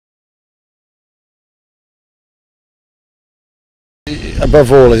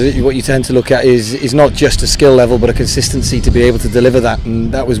above all, what you tend to look at is not just a skill level, but a consistency to be able to deliver that.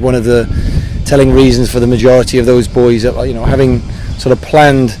 And that was one of the telling reasons for the majority of those boys, having sort of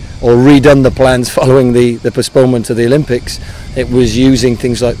planned or redone the plans following the postponement of the Olympics. It was using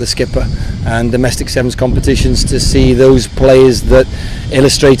things like the skipper and domestic sevens competitions to see those players that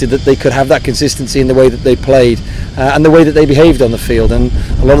illustrated that they could have that consistency in the way that they played and the way that they behaved on the field. And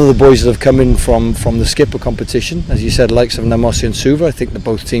a lot of the boys that have come in from the skipper competition, as you said, likes of Namosi and Suva, I think that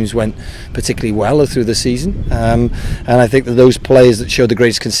both teams went particularly well through the season, and I think that those players that showed the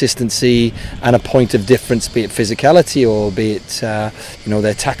greatest consistency and a point of difference, be it physicality or be it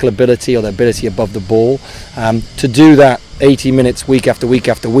their tackle ability or their ability above the ball, to do that 80 minutes week after week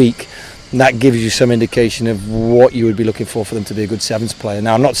after week, that gives you some indication of what you would be looking for them to be a good sevens player.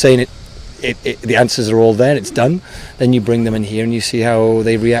 Now, I'm not saying the answers are all there, it's done. Then you bring them in here and you see how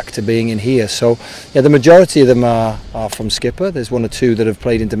they react to being in here. So yeah, the majority of them are from skipper. There's one or two that have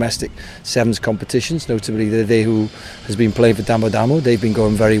played in domestic sevens competitions, notably they who has been playing for Damo Damo. They've been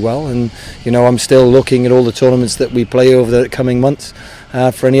going very well, and I'm still looking at all the tournaments that we play over the coming months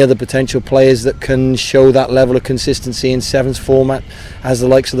for any other potential players that can show that level of consistency in sevens format as the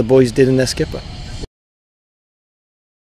likes of the boys did in their skipper.